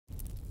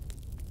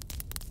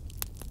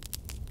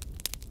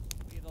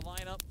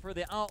for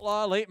the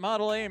Outlaw Late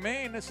Model A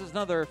main. This is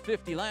another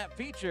 50-lap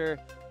feature,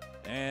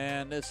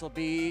 and this will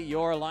be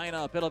your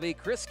lineup. It'll be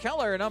Chris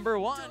Keller, number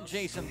 1,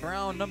 Jason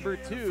Brown, number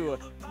 2,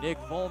 Nick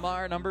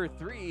Volmar, number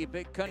 3,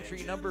 Big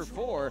Country, number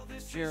 4,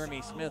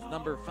 Jeremy Smith,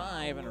 number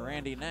 5, and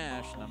Randy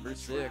Nash, number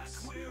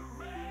 6. We're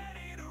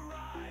ready to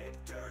ride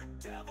Dirt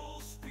Devil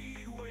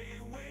Speedway,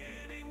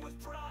 winning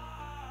with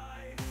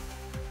pride.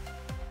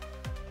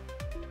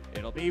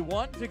 It'll be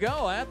 1 to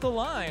go at the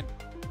line.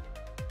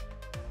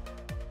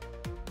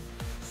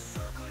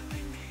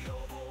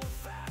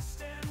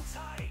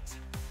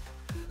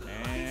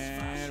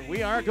 And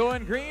we are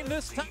going green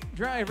this time,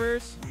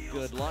 drivers.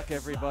 Good luck,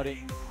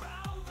 everybody.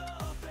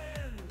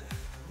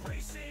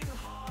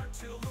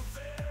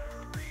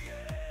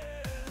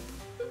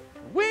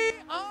 We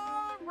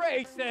are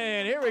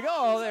racing. Here we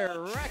go. They're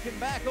wrecking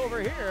back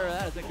over here.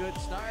 That is a good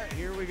start.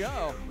 Here we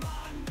go.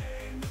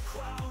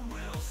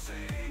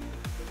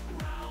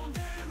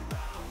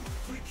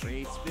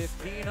 Race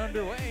 15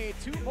 underway.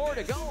 2 more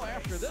to go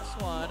after this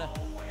one.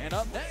 And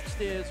up next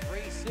is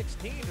race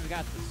 16. We've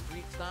got the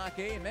Street Stock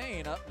A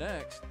main up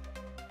next.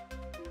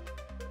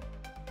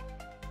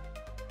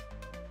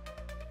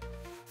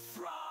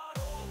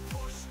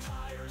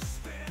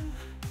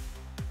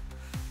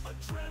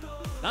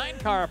 Nine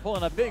car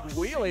pulling a big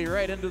wheelie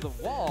right into the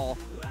wall.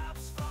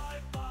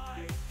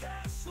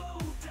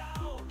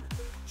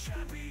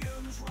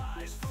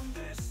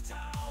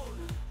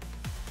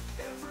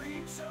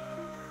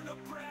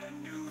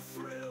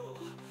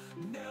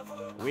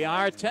 We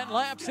are 10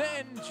 laps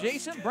in.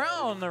 Jason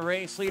Brown, the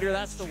race leader.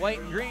 That's the white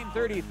and green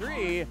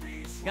 33.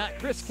 Got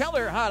Chris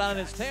Keller hot on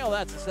his tail.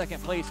 That's the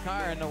second place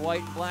car in the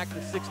white and black,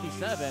 the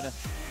 67.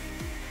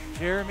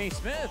 Jeremy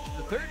Smith,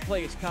 the third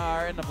place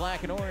car in the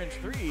black and orange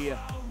 3.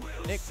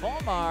 Nick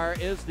Volmar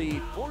is the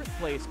fourth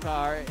place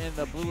car in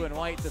the blue and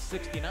white, the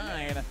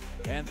 69.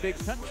 And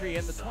Big Country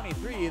in the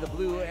 23, the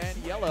blue and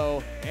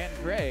yellow and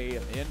gray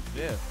in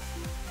 5th.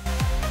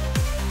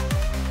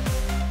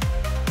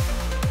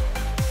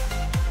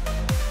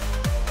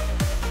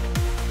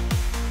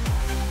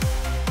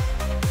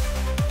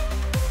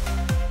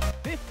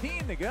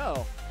 To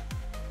go.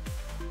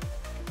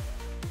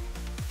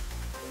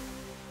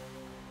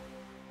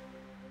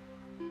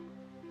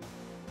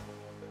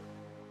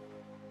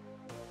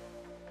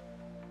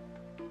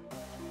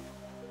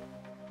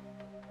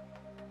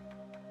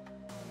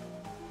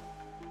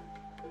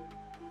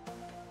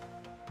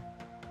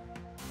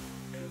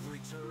 Every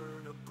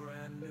turn a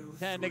brand new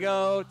 10 to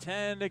go,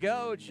 10 to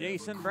go.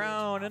 Jason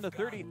Brown in the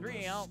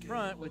 33 out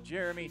front with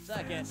Jeremy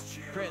second,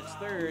 Chris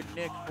third,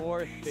 Nick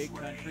fourth, Big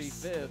Country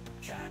fifth.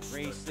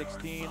 Race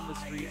 16, the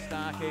Street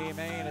Stock A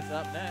main is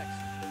up next.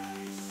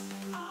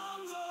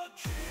 I'm the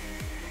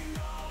king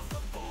of the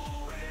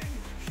Bullring.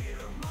 Hear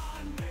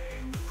my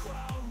name, the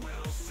crowd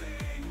will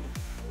sing.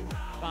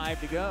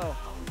 5 to go.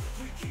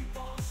 We keep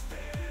on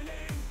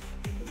spinning.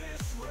 In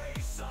this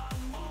race,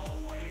 I'm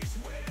always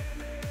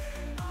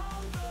winning.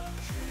 I'm the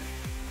king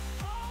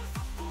of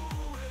the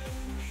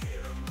Bullring.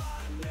 Hear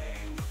my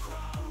name, the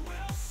crowd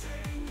will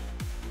sing.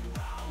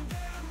 Round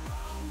and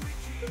round, we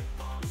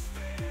keep on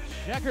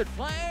spinning. Checkered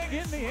flag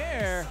in the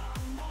air.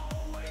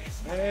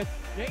 It's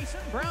Jason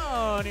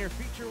Brown, your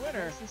feature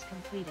winner. Race is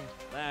completed.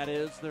 That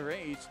is the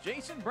race.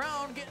 Jason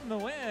Brown getting the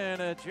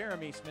win.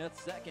 Jeremy Smith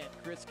second,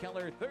 Chris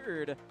Keller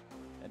third.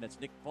 And it's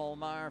Nick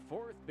Volmar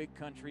fourth, Big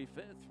Country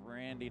fifth.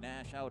 Randy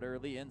Nash out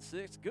early in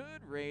 6th.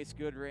 Good race,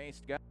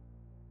 guys.